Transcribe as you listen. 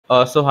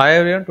So hi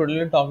everyone, today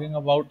we're talking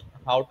about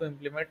how to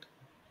implement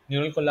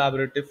neural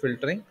collaborative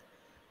filtering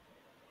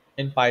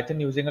in Python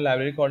using a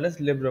library called as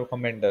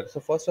librecommender. So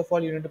first of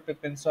all, you need to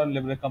pip install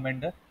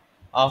librecommender.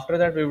 After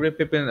that, we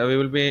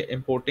will be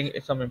importing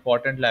some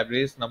important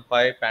libraries,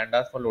 NumPy,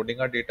 Pandas for loading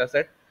our data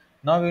set.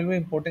 Now we will be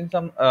importing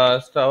some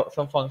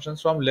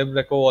functions from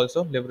libreco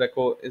also.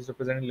 Libreco is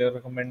representing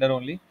librecommender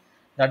only.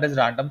 That is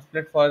random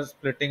split for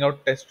splitting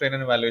out test train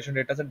and evaluation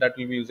data set that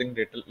we'll be using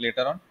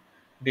later on.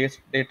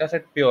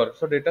 Dataset pure.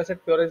 So dataset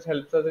pure is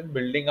helps us in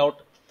building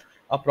out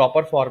a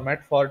proper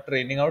format for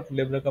training out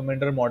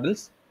librecommender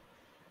models.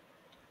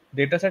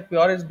 Dataset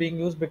pure is being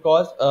used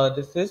because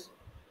this is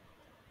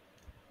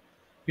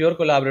pure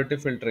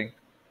collaborative filtering.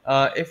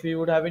 If we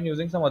would have been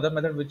using some other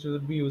method which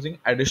would be using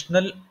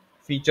additional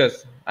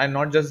features and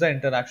not just the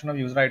interaction of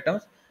user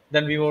items,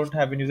 then we would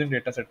have been using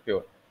dataset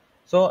pure.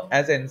 So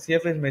as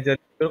NCF is major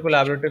pure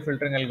collaborative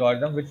filtering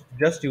algorithm which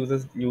just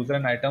uses user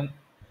and item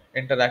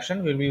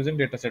interaction, we'll be using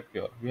dataset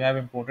pure. We have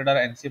imported our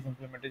NCF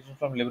implementation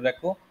from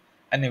libreco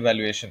and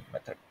evaluation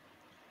method.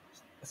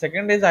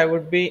 Second is I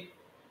would be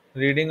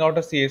reading out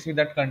a CSV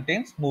that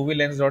contains movie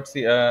lens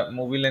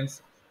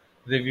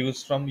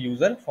reviews from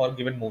user for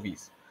given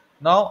movies.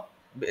 Now,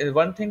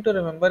 one thing to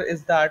remember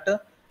is that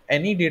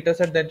any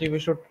dataset that you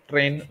should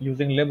train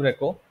using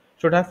libreco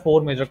should have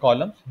four major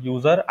columns: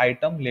 user,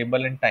 item,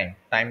 label, and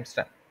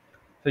timestamp.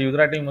 So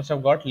user item you must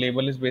have got.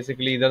 Label is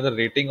basically either the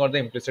rating or the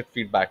implicit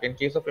feedback. In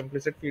case of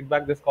implicit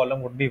feedback, this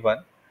column would be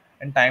one,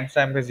 and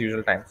timestamp is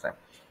usual timestamp.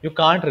 You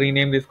can't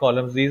rename these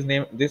columns.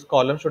 This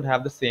column should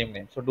have the same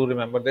name. So do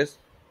remember this.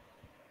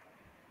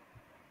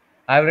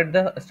 I've read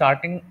the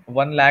starting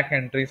 1 lakh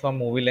entries from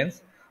movie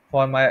lens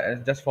for my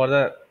just for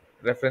the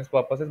reference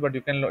purposes, but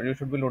you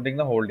should be loading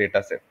the whole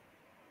data set.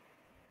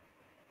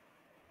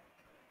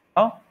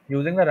 Now,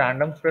 using the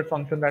random spread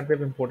function that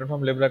we've imported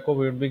from libreco,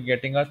 we will be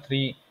getting a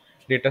three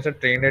dataset: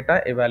 train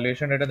data,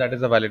 evaluation data, that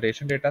is the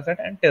validation dataset,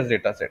 and test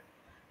dataset,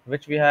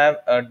 which we have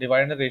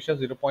divided in the ratio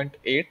 0.8,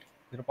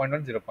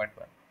 0.1, 0.1.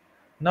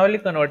 Now, we'll be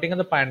converting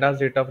the pandas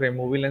data frame,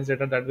 movie lens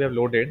data that we have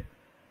loaded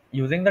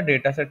using the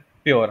dataset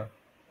pure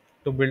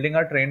to building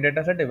our train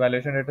dataset,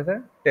 evaluation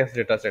dataset, test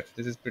dataset.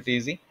 This is pretty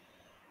easy.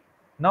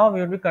 Now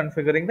we will be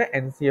configuring the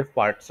NCF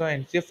part. So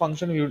NCF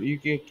function,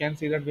 you can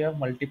see that we have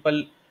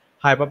multiple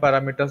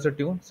hyperparameters to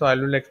tune. So I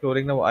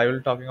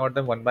will talking about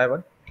them one by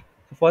one.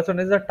 So first one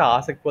is the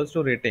task equals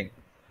to rating.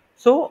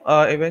 So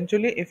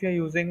eventually, if you're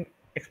using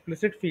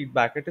explicit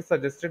feedback, it is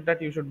suggested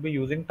that you should be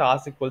using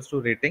task equals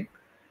to rating.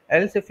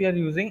 Else, if you are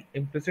using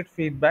implicit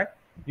feedback,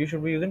 you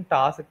should be using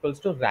task equals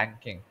to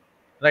ranking,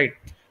 right?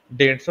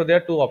 Date. So there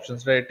are two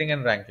options: rating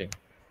and ranking.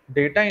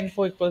 Data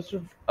info equals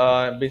to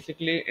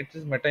basically it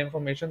is meta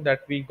information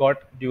that we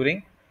got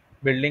during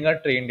building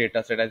a trained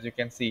data set, as you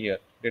can see here,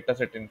 data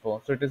set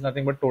info. So it is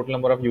nothing but total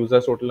number of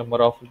users, total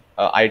number of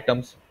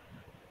items,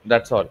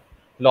 that's all.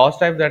 Loss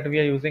type that we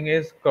are using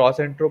is cross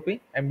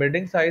entropy.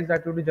 Embedding size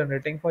that we'll be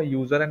generating for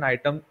user and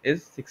item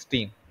is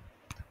 16.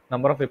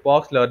 Number of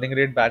epochs, learning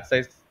rate, batch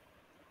size.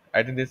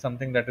 I think this is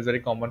something that is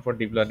very common for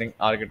deep learning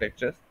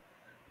architectures.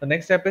 The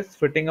next step is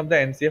fitting up the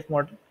NCF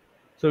model.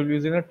 So we're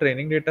using a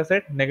training data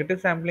set.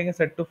 Negative sampling is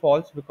set to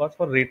false because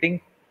for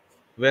rating,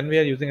 when we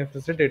are using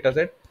explicit data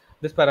set,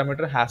 this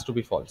parameter has to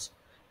be false.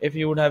 If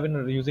you would have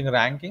been using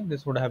ranking,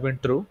 this would have been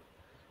true.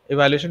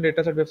 Evaluation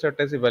data set we have set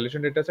as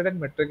evaluation data set, and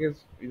metric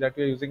is that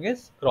we are using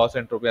is cross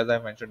entropy, as I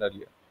mentioned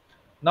earlier.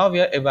 Now we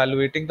are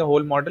evaluating the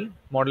whole model.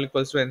 Model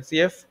equals to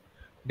NCF,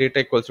 data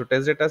equals to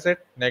test data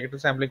set,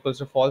 negative sampling equals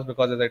to false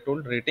because as I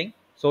told rating,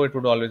 so it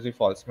would always be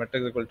false.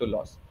 Metric is equal to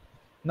loss.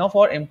 Now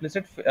for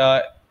implicit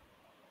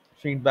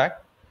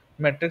feedback,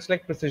 metrics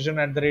like precision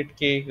at the rate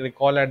k,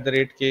 recall at the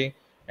rate k,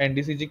 and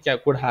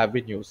could have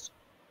been used.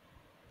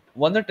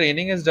 Once the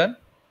training is done,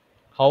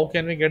 how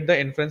can we get the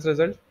inference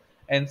result?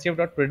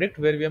 NCF.predict,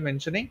 where we are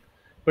mentioning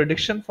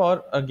prediction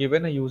for a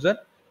given a user,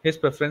 his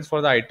preference for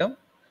the item.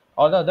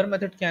 Or the other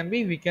method can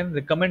be we can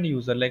recommend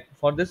user, like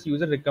for this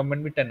user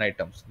recommend me 10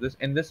 items. This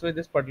in this way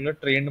this particular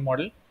trained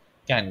model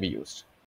can be used.